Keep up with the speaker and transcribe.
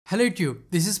Hello YouTube,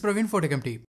 this is Praveen for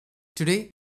TechEmpty. Today,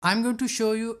 I'm going to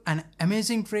show you an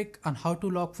amazing trick on how to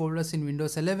lock folders in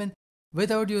Windows 11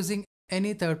 without using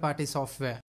any third-party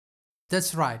software.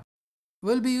 That's right,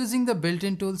 we'll be using the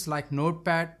built-in tools like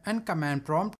Notepad and Command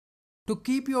Prompt to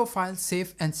keep your files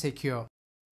safe and secure.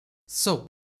 So,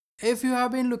 if you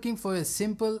have been looking for a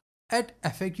simple yet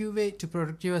effective way to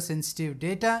protect your sensitive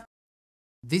data,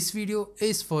 this video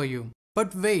is for you.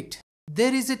 But wait,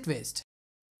 there is a twist.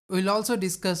 We'll also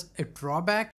discuss a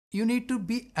drawback you need to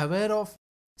be aware of,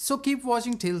 so keep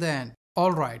watching till the end.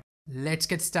 Alright, let's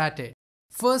get started.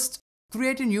 First,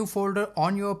 create a new folder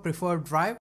on your preferred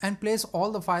drive and place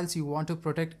all the files you want to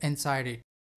protect inside it.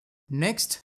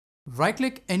 Next,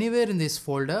 right-click anywhere in this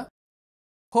folder,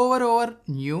 hover over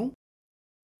New,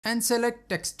 and select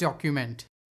Text Document.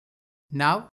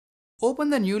 Now, open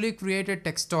the newly created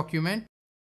text document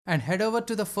and head over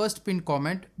to the first pinned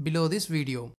comment below this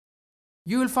video.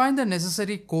 You will find the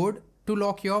necessary code to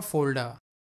lock your folder.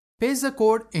 Paste the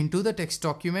code into the text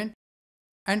document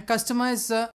and customize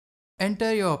the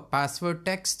enter your password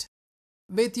text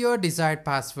with your desired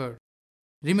password.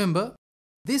 Remember,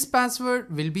 this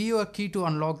password will be your key to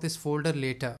unlock this folder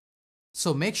later,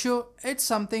 so make sure it's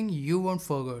something you won't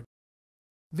forget.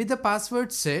 With the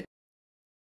password set,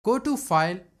 go to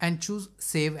File and choose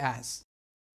Save As.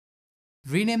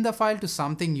 Rename the file to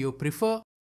something you prefer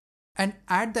and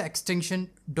add the extension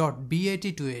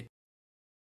 .bat to it.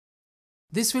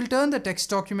 This will turn the text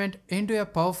document into a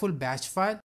powerful batch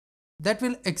file that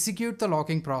will execute the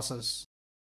locking process.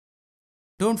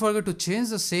 Don't forget to change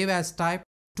the Save As type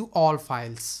to All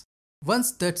Files.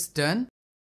 Once that's done,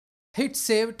 hit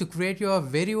Save to create your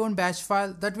very own batch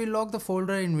file that will lock the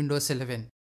folder in Windows 11.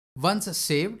 Once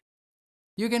saved,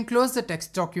 you can close the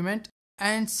text document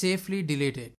and safely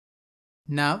delete it.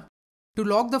 Now, to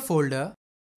lock the folder,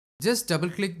 just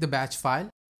double-click the batch file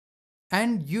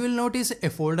and you will notice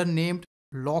a folder named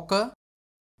Locker,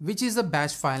 which is the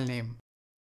batch file name.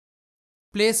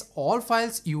 Place all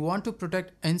files you want to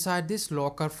protect inside this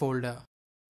Locker folder.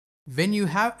 When you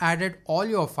have added all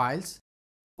your files,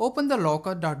 open the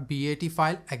locker.bat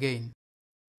file again.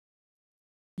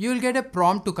 You will get a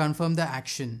prompt to confirm the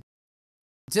action.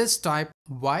 Just type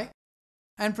Y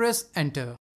and press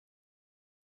Enter.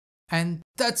 And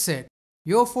that's it.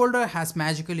 Your folder has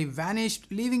magically vanished,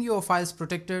 leaving your files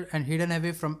protected and hidden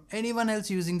away from anyone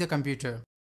else using the computer.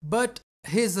 But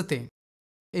here's the thing.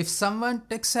 If someone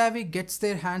tech-savvy gets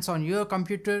their hands on your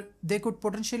computer, they could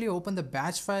potentially open the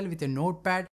batch file with a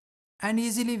notepad and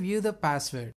easily view the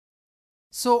password.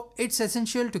 So it's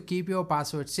essential to keep your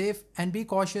password safe and be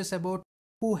cautious about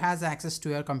who has access to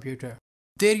your computer.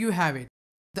 There you have it.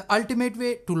 The ultimate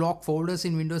way to lock folders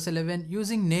in Windows 11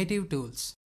 using native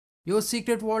tools. Your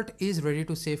secret vault is ready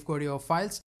to safeguard your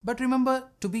files, but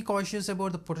remember to be cautious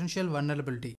about the potential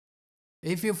vulnerability.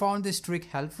 If you found this trick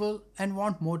helpful and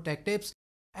want more tech tips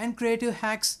and creative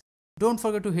hacks, don't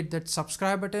forget to hit that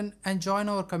subscribe button and join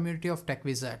our community of tech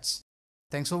wizards.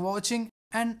 Thanks for watching,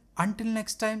 and until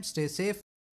next time, stay safe,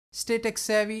 stay tech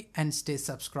savvy, and stay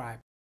subscribed.